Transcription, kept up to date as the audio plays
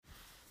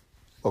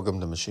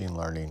Welcome to Machine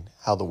Learning,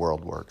 How the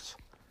World Works.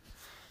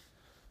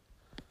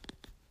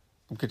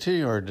 I'm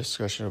continuing our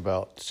discussion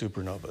about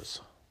supernovas.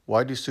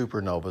 Why do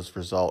supernovas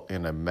result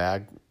in a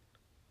magnetar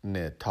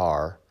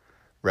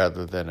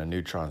rather than a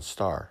neutron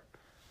star?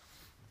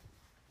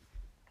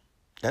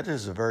 That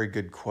is a very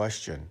good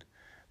question,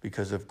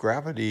 because if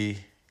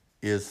gravity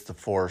is the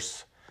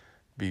force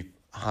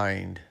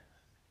behind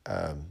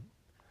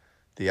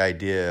the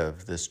idea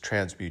of this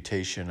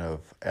transmutation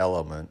of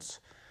elements,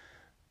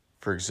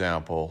 for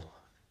example,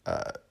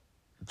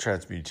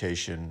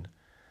 transmutation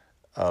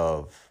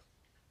of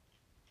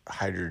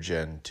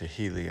hydrogen to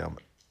helium,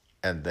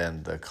 and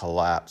then the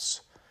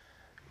collapse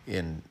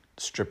in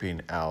stripping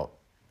out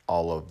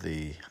all of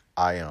the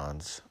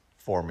ions,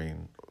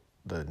 forming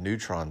the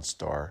neutron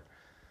star,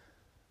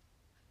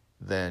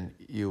 then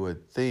you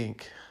would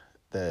think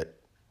that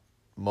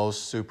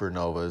most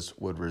supernovas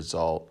would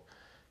result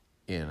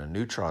in a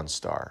neutron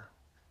star,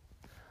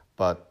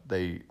 but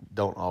they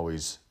don't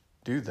always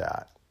do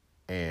that,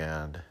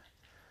 and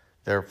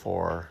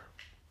therefore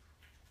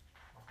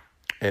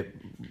it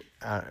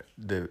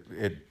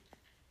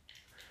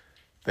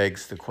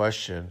begs the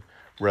question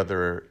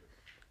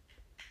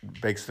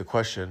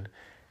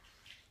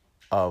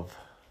of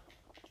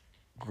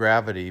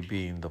gravity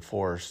being the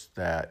force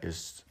that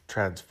is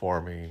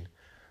transforming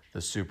the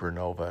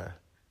supernova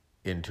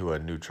into a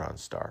neutron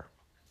star.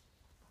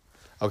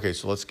 Okay,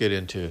 so let's get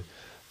into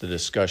the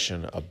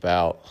discussion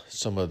about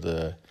some of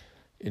the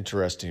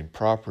interesting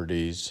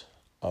properties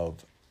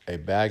of a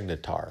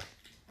magnetar.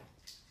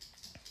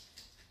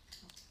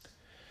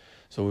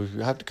 So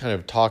we have to kind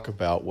of talk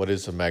about what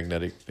is a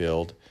magnetic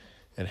field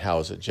and how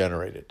is it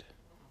generated.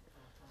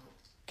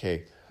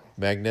 Okay,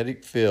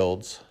 magnetic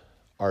fields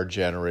are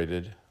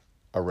generated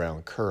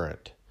around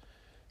current,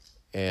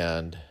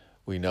 and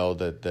we know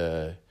that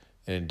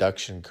an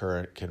induction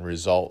current can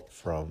result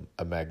from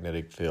a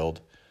magnetic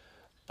field,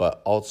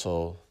 but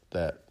also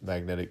that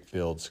magnetic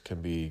fields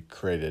can be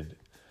created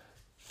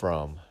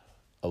from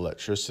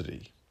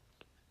electricity.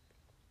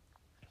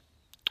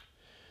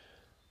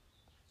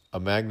 A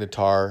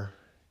magnetar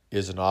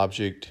is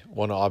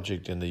one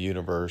object in the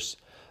universe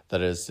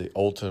that is the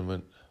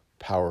ultimate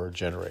power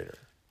generator.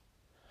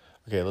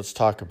 Okay, let's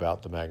talk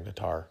about the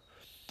magnetar.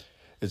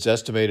 It's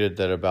estimated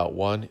that about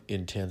 1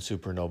 in 10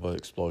 supernova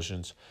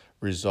explosions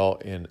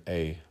result in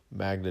a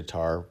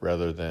magnetar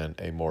rather than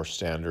a more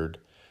standard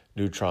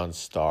neutron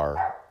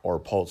star or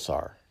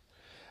pulsar.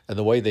 And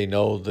the way they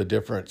know the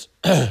difference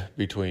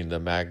between the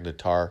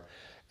magnetar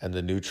and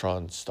the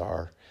neutron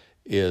star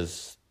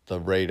is the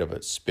rate of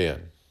its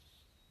spin.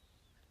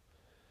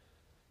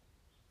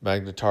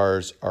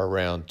 Magnetars are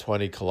around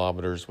 20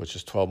 kilometers, which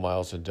is 12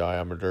 miles in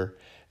diameter,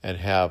 and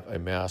have a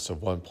mass of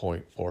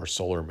 1.4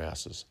 solar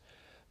masses.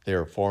 They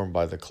are formed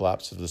by the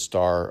collapse of the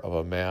star of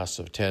a mass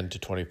of 10 to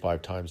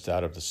 25 times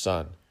that of the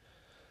sun.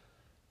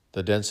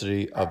 The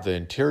density of the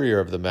interior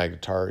of the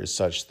magnetar is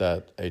such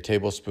that a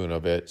tablespoon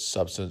of its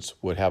substance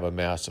would have a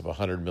mass of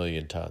 100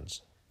 million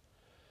tons.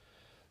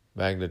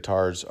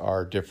 Magnetars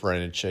are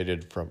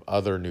differentiated from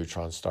other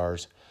neutron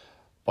stars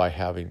by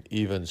having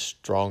even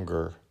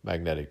stronger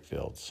magnetic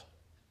fields.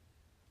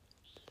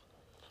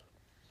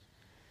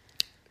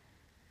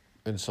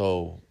 And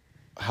so,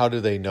 how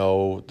do they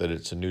know that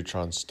it's a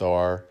neutron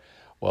star?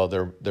 Well,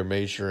 they're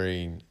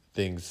measuring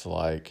things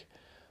like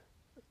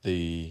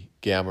the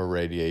gamma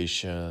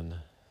radiation,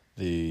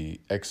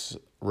 the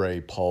X-ray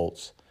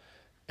pulse,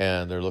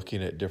 and they're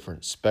looking at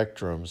different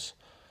spectrums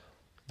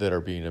that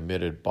are being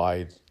emitted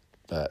by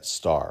that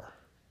star.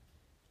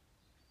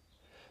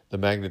 The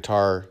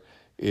magnetar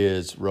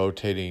is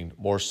rotating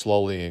more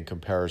slowly in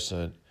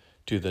comparison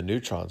to the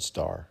neutron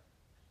star.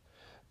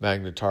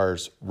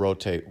 Magnetars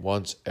rotate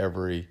once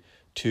every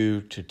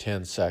 2 to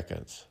 10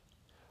 seconds,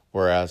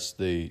 whereas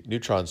the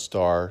neutron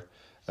star,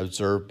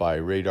 observed by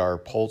radar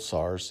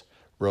pulsars,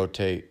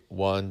 rotate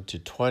 1 to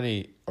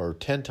 20 or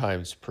 10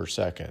 times per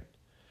second.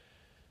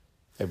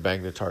 A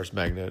magnetar's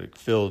magnetic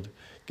field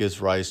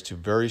gives rise to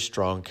very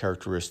strong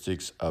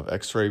characteristics of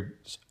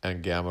X-rays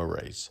and gamma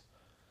rays.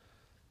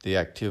 The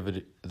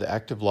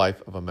active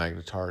life of a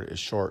magnetar is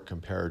short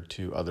compared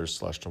to other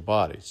celestial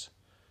bodies.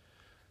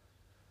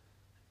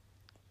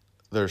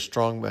 Their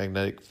strong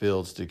magnetic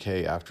fields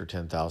decay after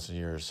 10,000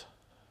 years.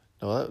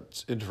 Now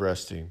that's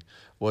interesting.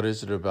 What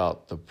is it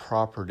about the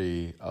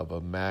property of a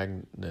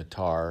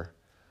magnetar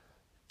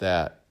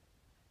that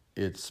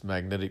its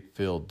magnetic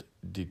field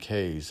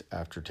decays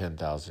after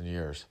 10,000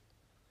 years?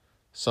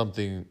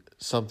 Something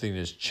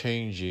is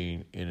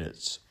changing in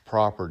its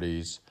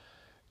properties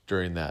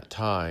during that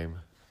time,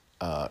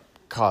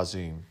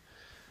 causing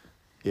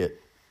it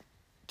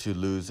to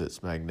lose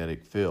its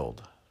magnetic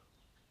field.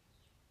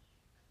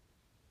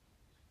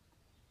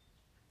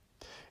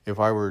 If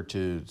I were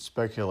to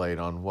speculate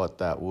on what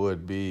that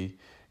would be,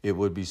 it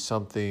would be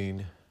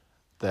something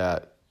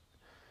that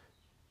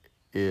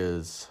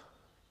is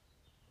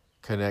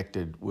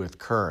connected with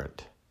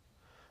current.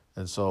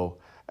 And so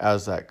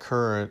as that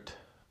current,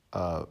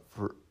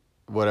 for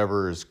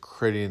whatever is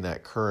creating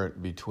that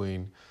current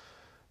between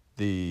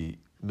the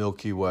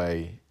Milky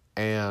Way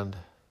and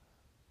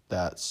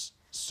that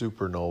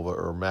supernova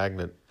or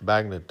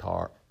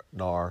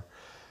magnetar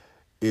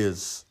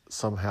is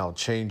somehow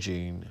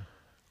changing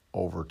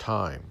over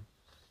time.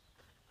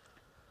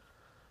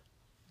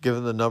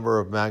 Given the number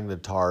of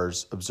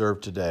magnetars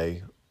observed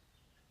today,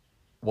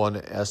 one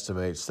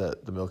estimates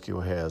that the Milky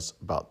Way has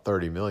about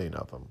 30 million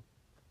of them.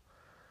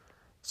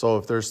 So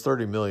if there's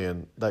 30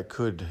 million, that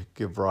could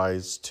give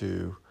rise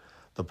to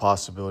the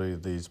possibility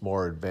of these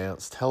more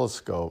advanced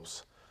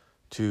telescopes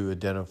to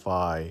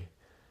identify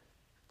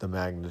the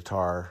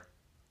magnetar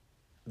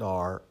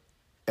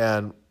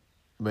and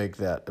make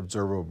that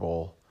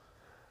observable,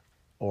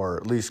 or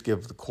at least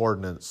give the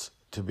coordinates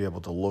to be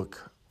able to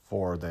look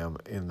for them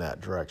in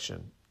that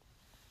direction.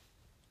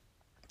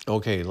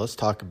 Okay, let's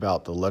talk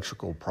about the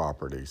electrical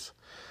properties.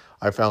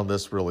 I found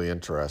this really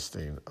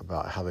interesting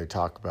about how they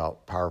talk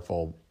about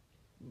powerful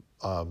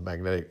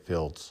magnetic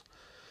fields.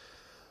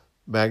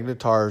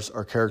 Magnetars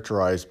are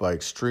characterized by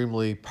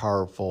extremely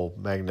powerful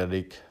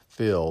magnetic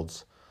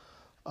fields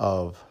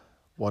of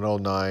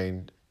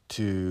 109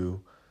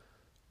 to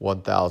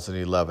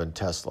 1011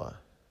 Tesla.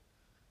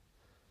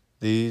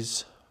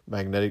 These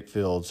magnetic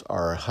fields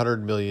are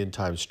 100 million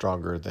times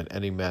stronger than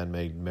any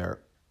man-made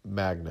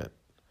magnet,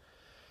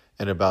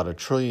 and about 1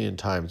 trillion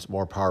times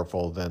more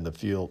powerful than the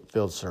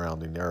field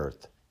surrounding the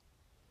Earth.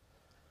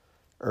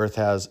 Earth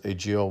has a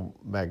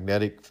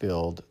geomagnetic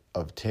field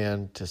of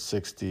 10 to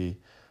 60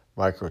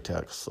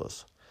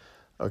 microteslas.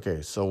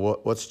 Okay, so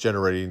what's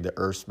generating the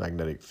Earth's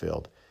magnetic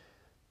field?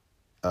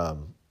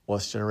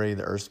 What's generating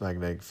the Earth's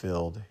magnetic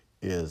field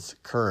is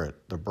current,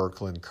 the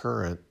Birkeland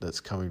current that's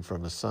coming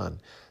from the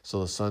sun. So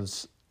the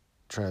sun's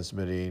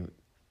transmitting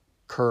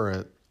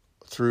current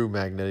through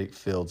magnetic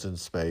fields in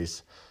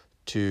space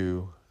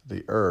to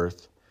the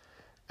Earth,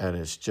 and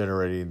it's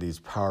generating these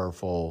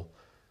powerful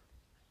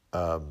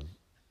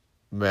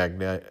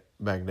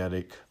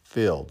magnetic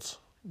fields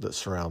that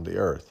surround the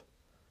Earth.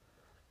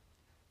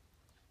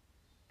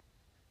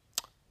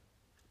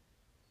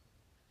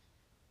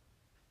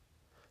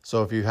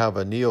 So if you have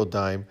a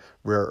neodyme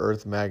rare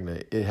earth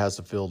magnet, it has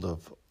a field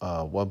of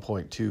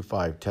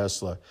 1.25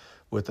 Tesla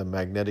with a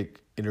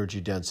magnetic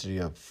energy density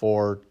of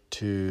 4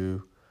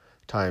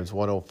 times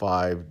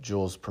 105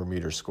 joules per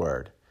meter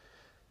squared.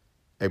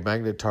 A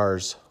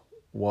magnetar's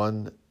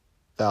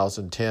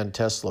 1010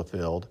 Tesla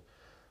field,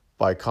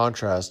 by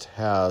contrast,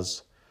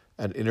 has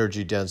an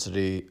energy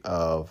density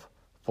of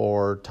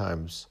 4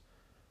 times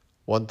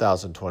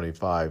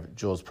 1025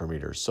 joules per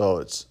meter. So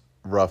it's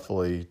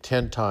roughly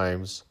 10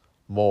 times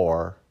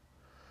more,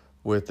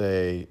 with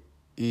a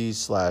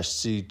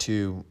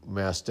E/C2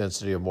 mass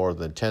density of more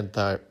than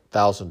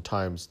 10,000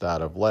 times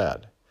that of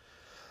lead.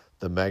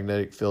 The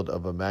magnetic field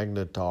of a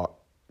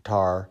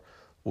magnetar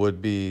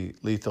would be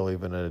lethal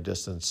even at a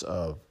distance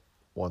of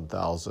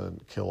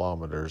 1,000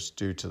 kilometers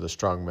due to the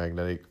strong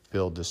magnetic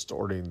field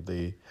distorting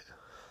the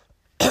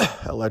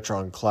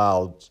electron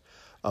clouds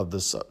of the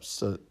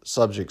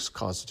subject's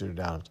constituted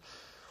atoms.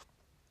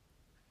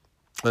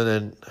 And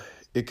then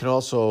it can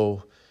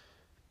also,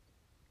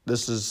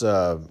 this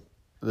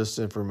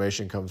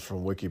information comes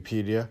from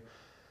Wikipedia.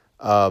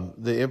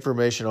 The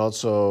information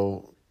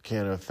also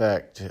can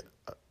affect,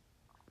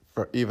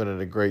 even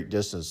at a great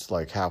distance,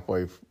 like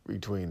halfway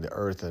between the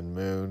Earth and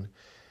Moon,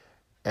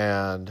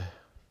 and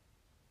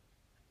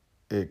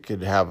it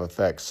could have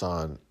effects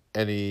on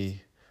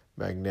any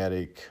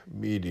magnetic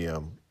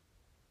medium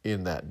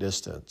in that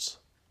distance.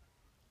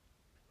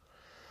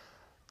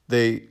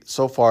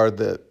 So far,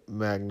 the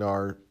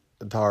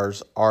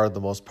magnetars are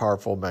the most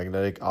powerful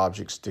magnetic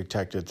objects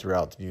detected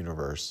throughout the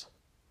universe.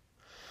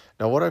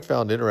 Now, what I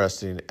found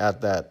interesting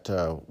at that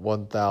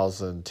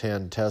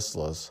 1010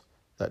 Teslas,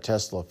 that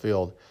Tesla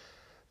field,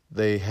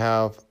 they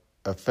have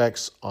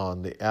effects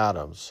on the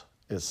atoms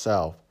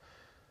itself,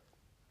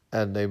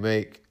 and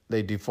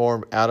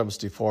atoms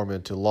deform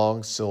into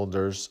long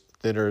cylinders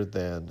thinner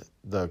than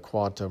the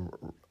quantum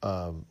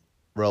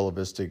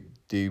relativistic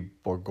de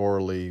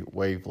Broglie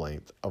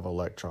wavelength of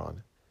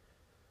electron.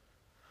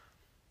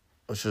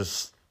 It's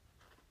just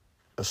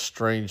a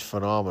strange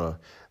phenomena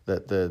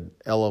that the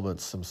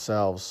elements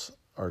themselves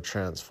are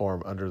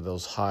transformed under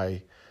those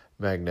high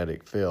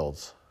magnetic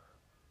fields.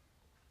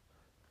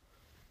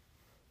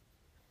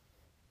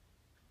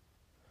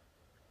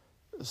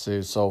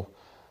 See, so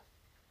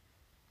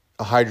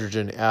a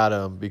hydrogen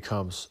atom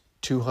becomes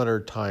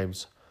 200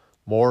 times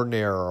more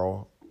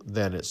narrow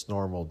than its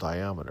normal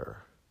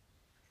diameter.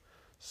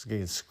 It's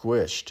getting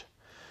squished,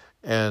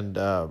 and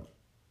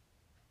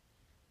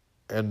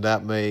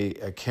that may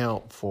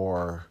account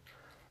for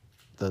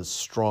the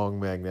strong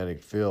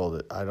magnetic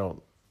field.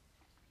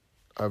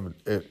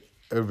 It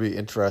would be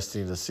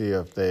interesting to see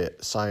if the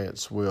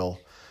science will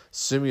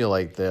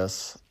simulate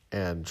this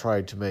and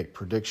try to make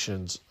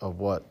predictions of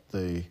what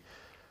the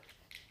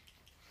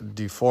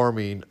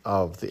deforming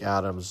of the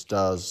atoms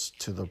does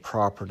to the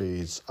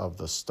properties of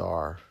the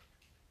star.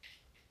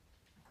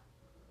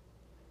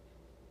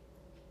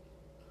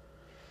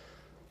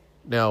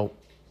 Now,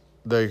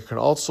 they can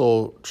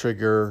also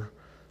trigger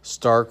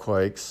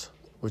starquakes,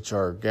 which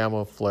are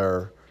gamma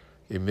flare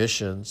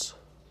emissions,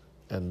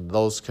 and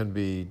those can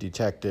be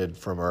detected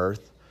from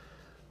Earth.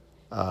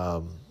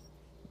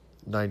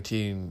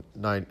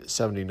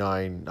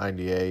 1979,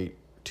 98,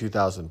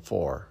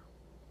 2004.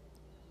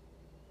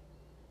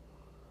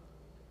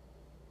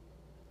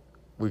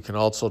 We can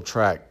also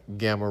track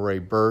gamma ray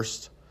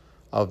bursts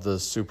of the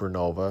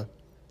supernova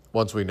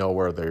once we know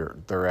where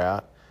they're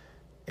at,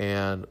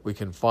 and we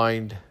can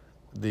find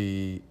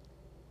the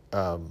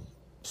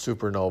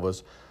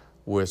supernovas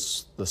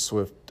with the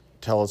Swift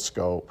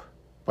telescope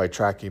by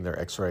tracking their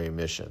X-ray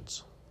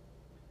emissions.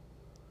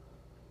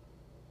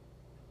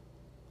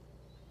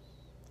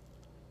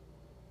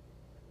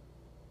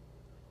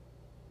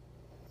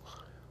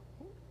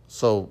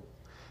 So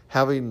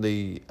having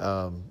the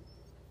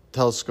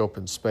telescope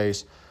in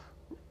space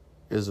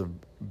is a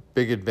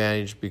big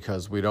advantage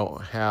because we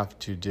don't have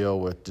to deal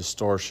with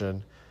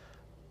distortion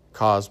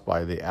caused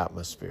by the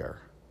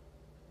atmosphere.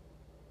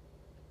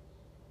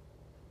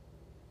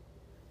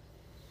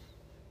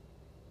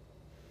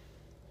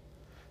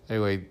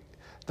 Anyway,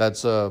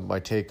 that's my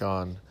take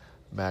on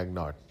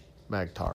magnetar.